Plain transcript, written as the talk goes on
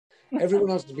Everyone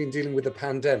else has been dealing with the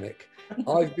pandemic.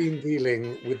 I've been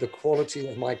dealing with the quality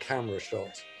of my camera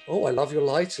shot. Oh, I love your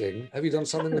lighting. Have you done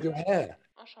something with your hair?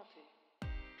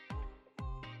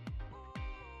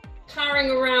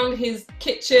 Carrying around his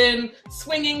kitchen,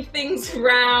 swinging things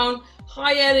around,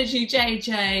 high energy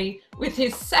JJ with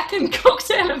his second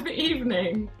cocktail of the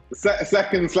evening.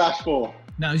 Second/4.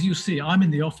 Now, as you see, I'm in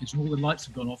the office and all the lights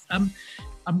have gone off. I'm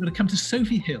going to come to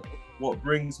Sophie Hill. What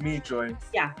brings me joy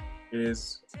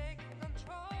is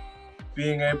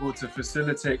being able to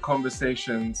facilitate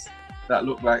conversations that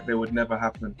look like they would never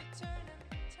happen.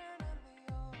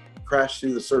 Crash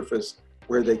through the surface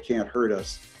where they can't hurt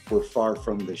us. We're far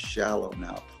from the shallow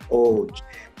now. Oh, James,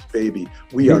 baby,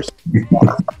 we are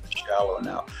far from the shallow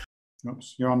now.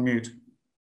 Oops, you're on mute.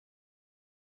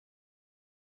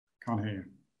 Can't hear you.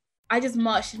 I just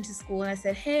marched into school and I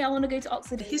said, hey, I want to go to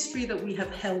Oxford. The history that we have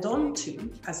held on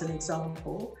to, as an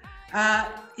example,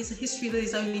 is a history that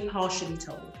is only partially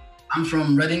told. I'm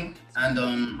from Reading and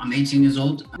I'm 18 years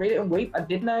old. Read it and weep, I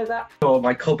did know that. Oh,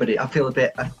 my cupboard, I feel a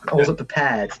bit, I wasn't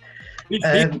prepared.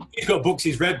 He's got books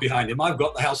he's read behind him. I've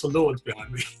got the House of Lords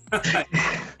behind me.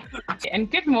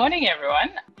 And good morning,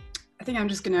 everyone. I think I'm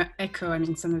just going to echo,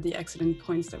 some of the excellent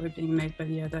points that were being made by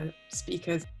the other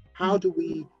speakers. How do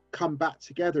we come back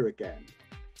together again?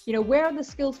 You know, where are the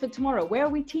skills for tomorrow? Where are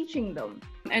we teaching them?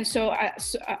 And so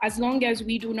as long as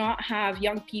we do not have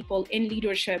young people in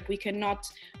leadership, we cannot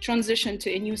transition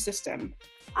to a new system.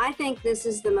 I think this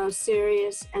is the most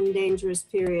serious and dangerous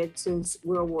period since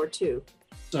World War II.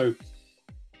 So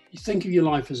you think of your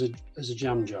life as a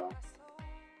jam jar,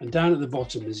 and down at the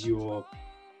bottom is your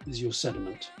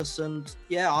sediment. And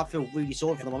yeah, I feel really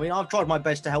sorry for them. I've tried my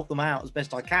best to help them out as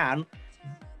best I can.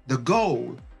 The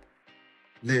goal,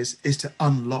 Liz, is to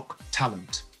unlock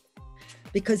talent.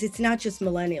 Because it's not just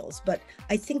millennials, but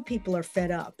I think people are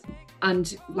fed up.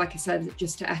 And like I said,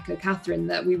 just to echo Catherine,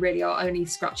 that we really are only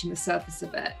scratching the surface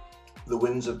of it. The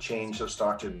winds of change have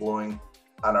started blowing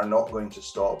and are not going to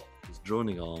stop. He's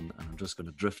droning on, and I'm just going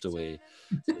to drift away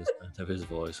to the sound of his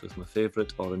voice with my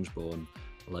favourite orange bone.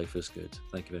 Life is good.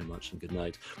 Thank you very much and good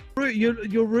night.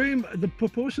 Your room, the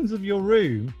proportions of your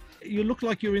room, you look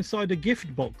like you're inside a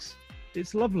gift box.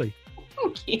 It's lovely.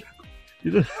 Thank you.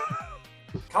 Can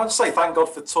I just say thank God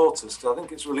for Tortoise, because I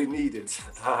think it's really needed.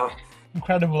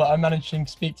 Incredible that I'm managing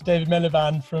to speak to David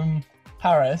Miliband from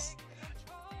Paris.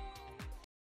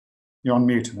 You're on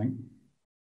mute, I think.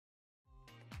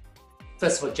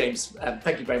 First of all, James,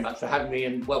 thank you very much for having me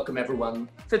and welcome everyone.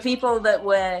 For people that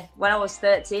were, when I was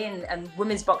 13 and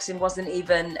women's boxing wasn't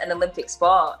even an Olympic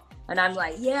sport, and I'm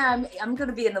like, yeah, I'm going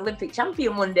to be an Olympic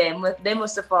champion one day, and they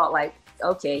must have thought like,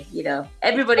 okay,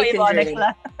 everybody can dream.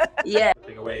 Yeah.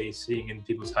 Being away, seeing in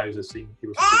people's houses, seeing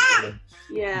people's and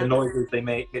yeah. the noises they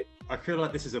make. I feel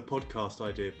like this is a podcast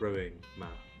idea brewing, Matt.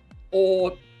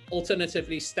 Or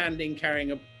alternatively, standing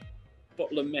carrying a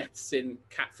bottle of meths in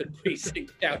Catford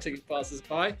Precinct shouting at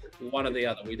passers-by. One or the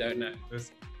other, we don't know.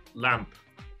 There's lamp,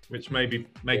 which may be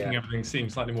making everything seem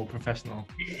slightly more professional.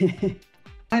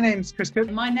 My name's Chris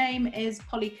Cook. My name is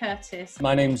Polly Curtis.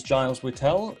 My name's Giles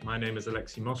Whittell. My name is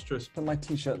Alexi Mostras. My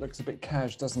t-shirt looks a bit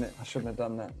cash, doesn't it? I shouldn't have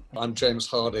done that. I'm James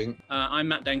Harding. I'm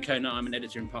Matt Dancona. I'm an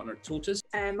editor and partner at Tortoise.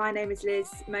 My name is Liz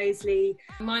Mosley.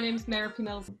 My name's Mary P.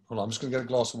 Mills. Hold on, I'm just going to get a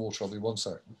glass of water. I'll be 1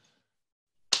 sec.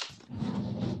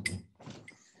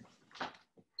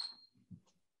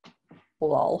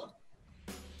 Lol.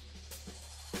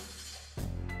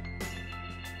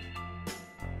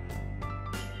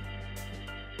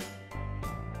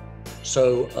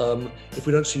 So if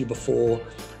we don't see you before,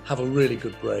 have a really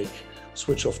good break,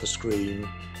 switch off the screen,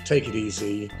 take it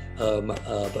easy,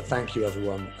 but thank you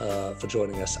everyone for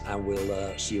joining us, and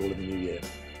we'll see you all in the new year.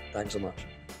 Thanks so much.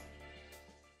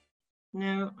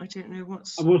 No, I don't know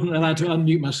what's... I wasn't allowed to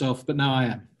unmute myself, but now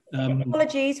I am.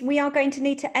 Apologies, we are going to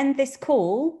need to end this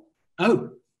call.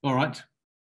 Oh, all right.